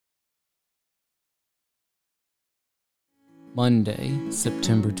Monday,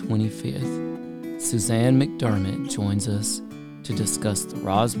 September 25th, Suzanne McDermott joins us to discuss the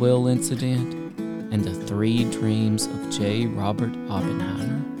Roswell incident and the 3 dreams of J. Robert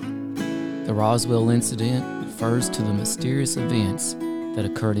Oppenheimer. The Roswell incident refers to the mysterious events that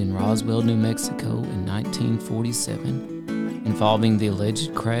occurred in Roswell, New Mexico in 1947, involving the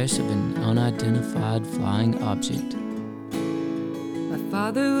alleged crash of an unidentified flying object. My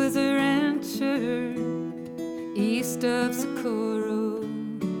father was a rancher east of Socorro,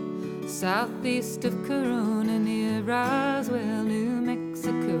 southeast of Corona, near Roswell, New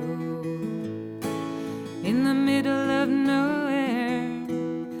Mexico. In the middle of nowhere,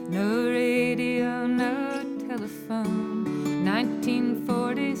 no radio, no telephone.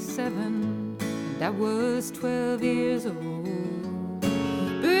 1947, and I was 12 years old.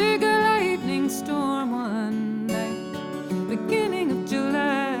 Big lightning storm one night, beginning of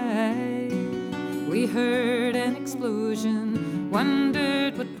July. We heard an explosion, wondered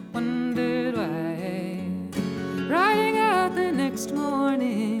why. Riding out the next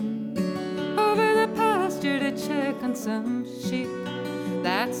morning, over the pasture to check on some sheep.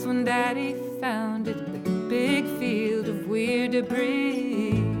 That's when Daddy found it, the big field of weird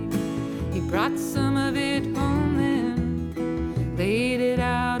debris. He brought some of it home and laid it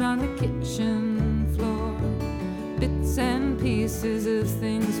out on the kitchen floor. Bits and pieces of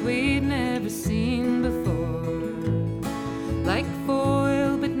things we'd never seen before. Like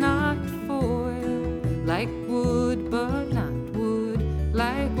foil but not foil, like wood but not wood,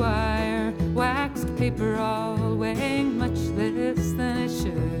 like wire, waxed paper, all weighing much less than it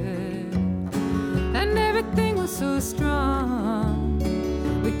should. And everything was so strong,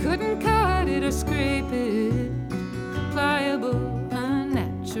 we couldn't cut it or scrape it. Pliable,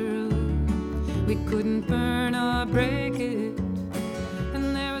 unnatural, we couldn't burn or break it.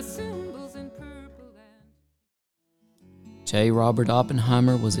 And there were symbols in purple and... J. Robert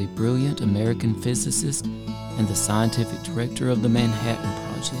Oppenheimer was a brilliant American physicist and the scientific director of the Manhattan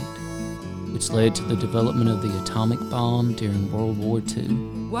Project, which led to the development of the atomic bomb during World War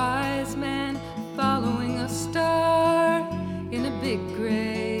II. Wise man following a star in a big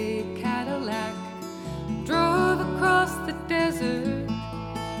gray Cadillac, drove across the desert,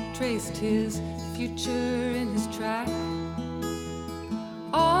 traced his future in his track,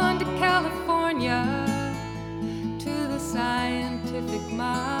 on to California, to the scientific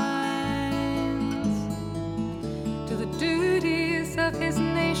minds, to the duties of his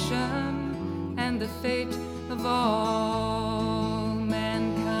nation and the fate of all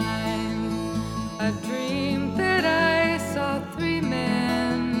mankind. I've dreamed that I saw 3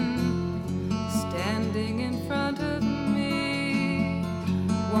 men standing in front of me.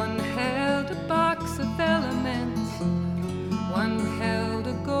 One held a box of elements, one held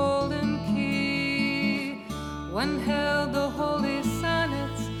a golden key, one held the holy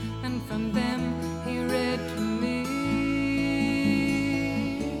sonnets, and from them he read to me.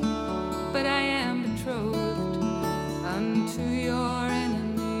 But I am betrothed unto your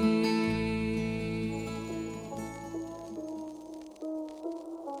enemy.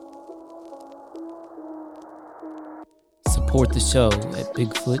 Support the show at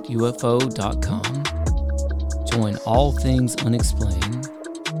BigfootUFO.com. Join All Things Unexplained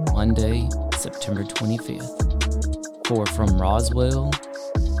Monday, September 25th for From Roswell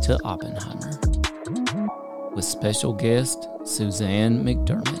to Oppenheimer with special guest Suzanne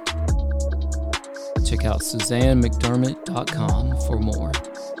McDermott. Check out SuzanneMcDermott.com for more.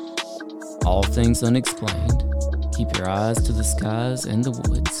 All Things Unexplained. Keep your eyes to the skies and the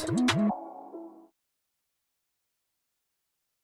woods.